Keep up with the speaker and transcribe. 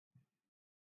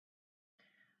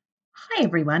Hi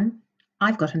everyone,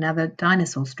 I've got another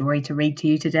dinosaur story to read to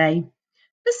you today.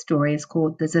 This story is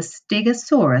called There's a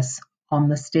Stegosaurus on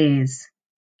the Stairs.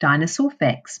 Dinosaur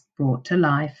Facts Brought to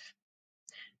Life.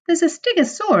 There's a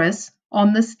Stegosaurus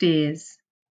on the stairs.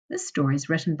 This story is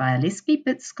written by Aleksei,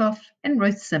 Bitskoff and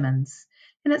Ruth Symons,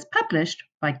 and it's published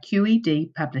by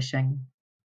QED Publishing.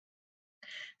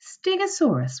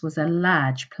 Stegosaurus was a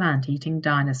large plant-eating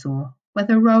dinosaur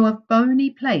with a row of bony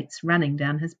plates running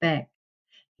down his back.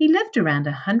 He lived around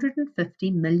 150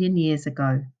 million years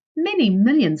ago, many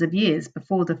millions of years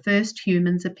before the first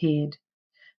humans appeared.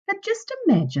 But just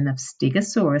imagine if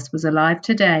Stegosaurus was alive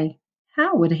today.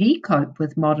 How would he cope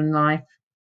with modern life?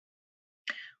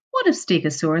 What if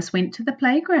Stegosaurus went to the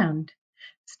playground?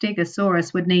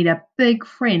 Stegosaurus would need a big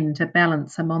friend to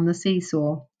balance him on the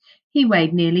seesaw. He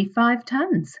weighed nearly 5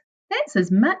 tons. That's as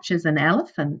much as an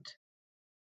elephant.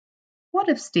 What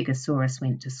if Stegosaurus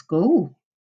went to school?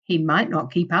 He might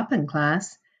not keep up in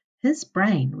class. His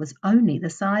brain was only the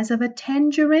size of a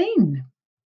tangerine.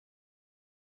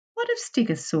 What if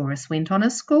Stegosaurus went on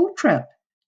a school trip?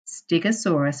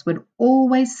 Stegosaurus would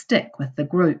always stick with the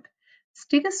group.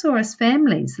 Stegosaurus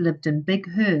families lived in big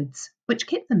herds, which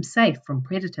kept them safe from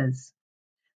predators.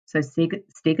 So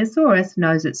Stegosaurus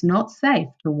knows it's not safe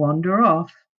to wander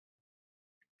off.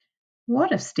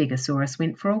 What if Stegosaurus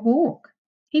went for a walk?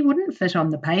 He wouldn't fit on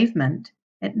the pavement.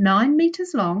 At 9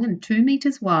 meters long and 2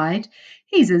 meters wide,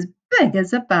 he's as big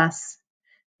as a bus.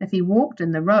 If he walked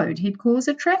in the road, he'd cause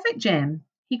a traffic jam.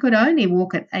 He could only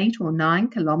walk at 8 or 9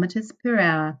 kilometers per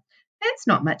hour. That's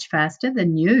not much faster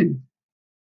than you.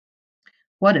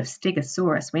 What if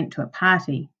Stegosaurus went to a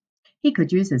party? He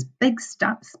could use his big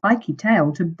spiky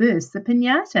tail to burst the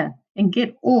piñata and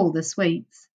get all the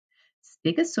sweets.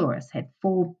 Stegosaurus had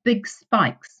 4 big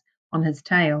spikes on his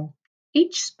tail.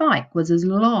 Each spike was as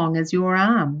long as your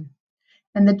arm,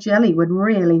 and the jelly would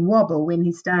really wobble when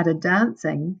he started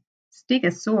dancing.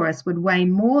 Stegosaurus would weigh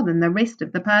more than the rest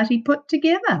of the party put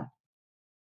together.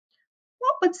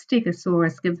 What would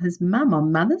Stegosaurus give his mum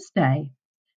on Mother's Day?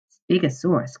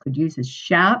 Stegosaurus could use his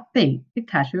sharp beak to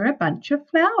cut her a bunch of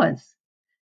flowers.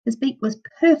 His beak was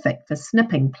perfect for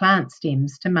snipping plant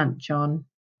stems to munch on.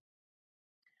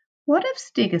 What if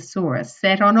Stegosaurus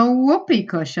sat on a whoopee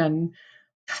cushion?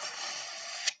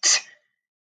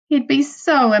 He'd be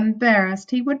so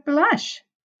embarrassed he would blush,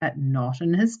 but not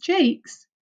in his cheeks.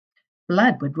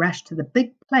 Blood would rush to the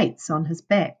big plates on his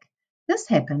back. This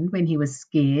happened when he was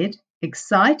scared,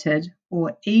 excited,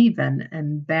 or even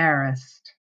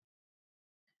embarrassed.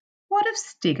 What if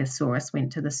Stegosaurus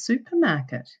went to the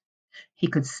supermarket? He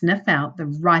could sniff out the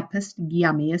ripest,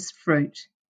 yummiest fruit.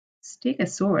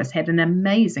 Stegosaurus had an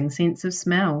amazing sense of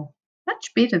smell,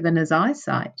 much better than his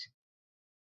eyesight.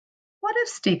 What if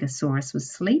Stegosaurus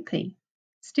was sleepy?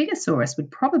 Stegosaurus would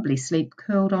probably sleep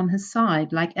curled on his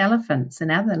side like elephants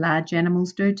and other large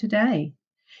animals do today.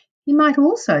 He might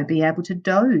also be able to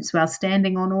doze while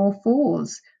standing on all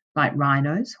fours, like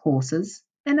rhinos, horses,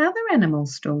 and other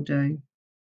animals still do.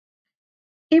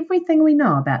 Everything we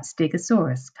know about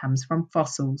Stegosaurus comes from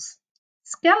fossils,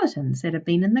 skeletons that have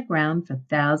been in the ground for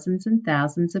thousands and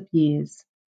thousands of years.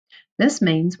 This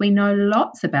means we know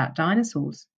lots about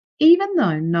dinosaurs, even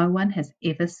though no one has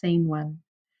ever seen one.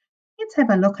 Let's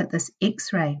have a look at this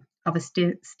X-ray of a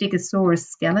Stegosaurus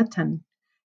skeleton.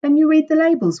 Can you read the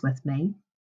labels with me?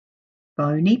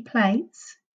 Bony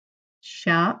plates,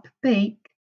 sharp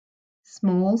beak,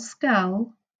 small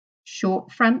skull,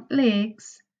 short front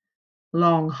legs,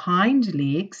 long hind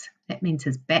legs, that means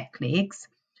his back legs,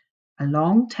 a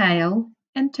long tail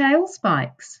and tail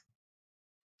spikes.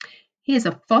 Here's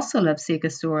a fossil of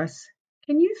Stegosaurus.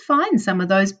 Can you find some of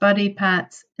those body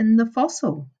parts in the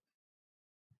fossil?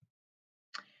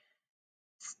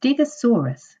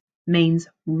 Stegosaurus means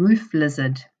roof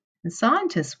lizard, and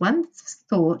scientists once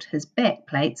thought his back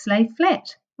plates lay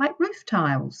flat, like roof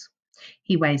tiles.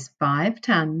 He weighs 5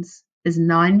 tons, is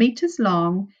 9 meters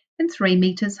long, and 3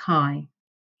 meters high.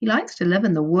 He likes to live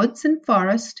in the woods and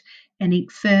forest and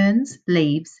eat ferns,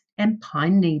 leaves, and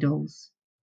pine needles.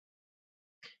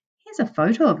 Here's a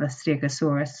photo of a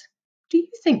Stegosaurus. Do you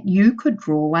think you could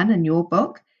draw one in your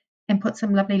book and put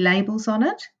some lovely labels on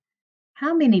it?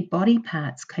 How many body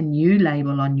parts can you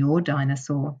label on your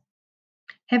dinosaur?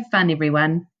 Have fun,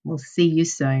 everyone. We'll see you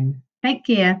soon. Take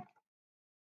care.